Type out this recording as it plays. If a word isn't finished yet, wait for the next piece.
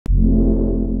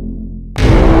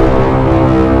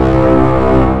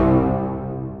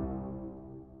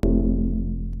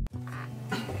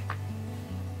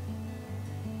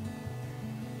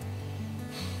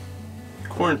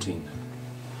routine.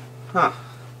 Huh.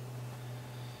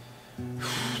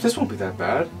 This won't be that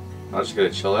bad. I'll just gotta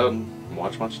chill out and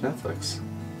watch much Netflix.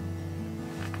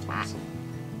 Awesome.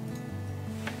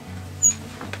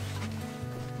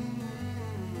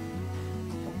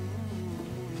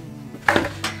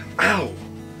 Ow!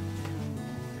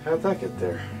 How'd that get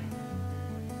there?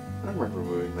 I don't remember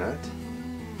moving that.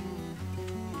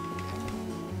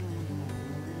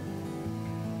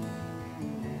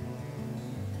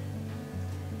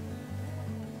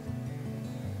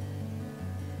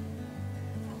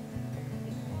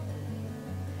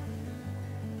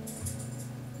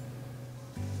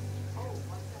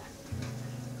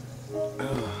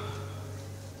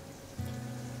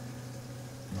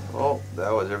 Well,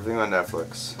 that was everything on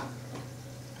Netflix.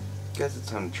 Guess it's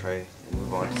time to try and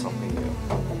move on to something new.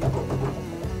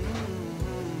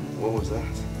 What was that?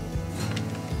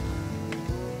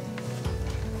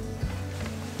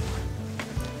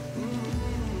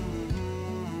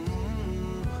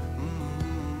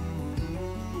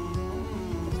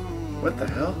 What the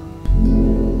hell?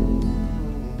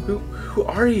 Who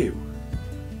are you?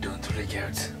 Don't freak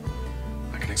out.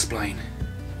 I can explain.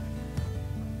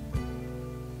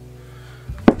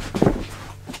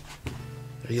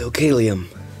 Are you okay, Liam?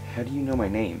 How do you know my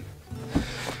name?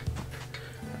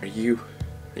 Are you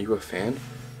a fan?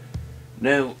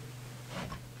 No,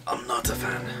 I'm not a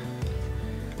fan.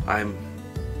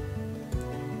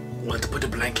 Well, to put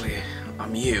it blankly,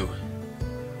 I'm you.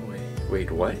 Wait,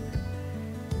 what?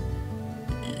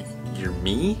 You're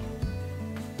me?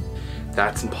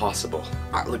 That's impossible.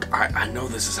 Look, I know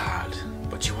this is hard,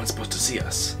 but you weren't supposed to see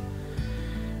us.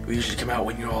 We usually come out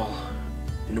when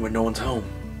when no one's home.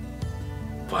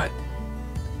 But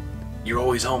you're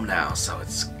always home now, so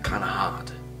it's kind of hard.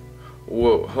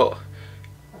 Whoa,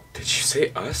 did you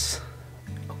say us?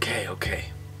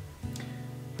 Okay.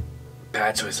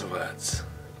 Bad choice of words.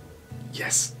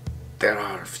 Yes, there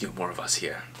are a few more of us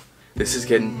here. This is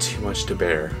getting too much to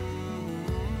bear.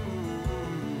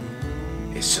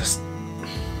 It just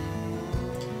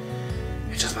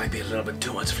might be a little bit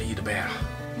too much for you to bear.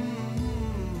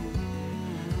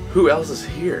 Who else is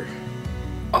here?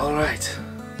 All right.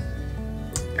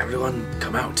 Everyone,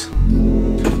 come out.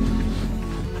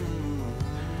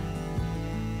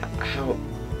 How?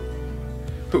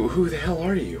 Who the hell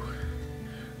are you?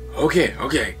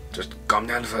 Okay. Just calm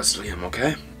down first, Liam,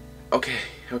 okay?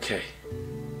 Okay.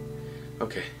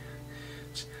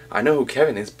 I know who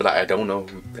Kevin is, but I don't know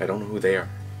who they are.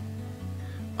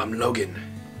 I'm Logan.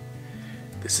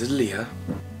 This is Leah.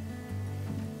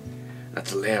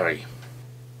 That's Larry.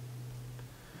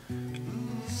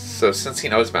 So since he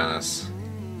knows about us,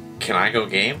 can I go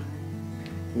game?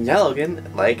 Yeah, Logan.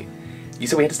 Like, you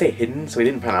said we had to stay hidden, so he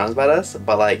didn't find out about us.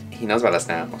 But like, he knows about us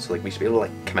now, so like, we should be able to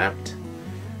like come out.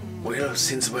 Well,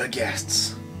 since we're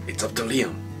guests, it's up to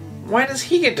Liam. Why does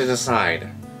he get to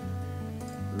decide?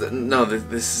 No,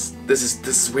 this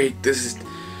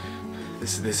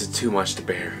is too much to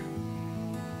bear.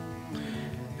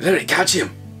 Larry, catch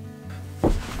him!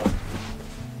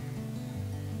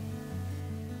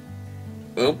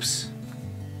 Oops.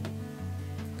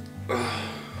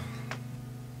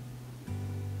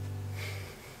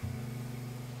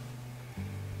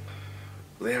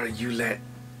 Larry, you let...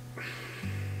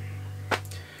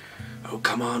 Oh,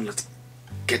 come on, let's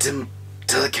get him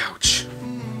to the couch.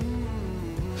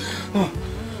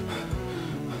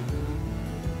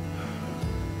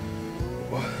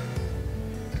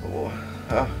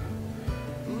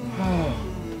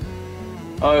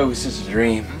 Oh, it was just a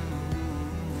dream.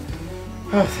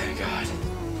 Oh, thank God.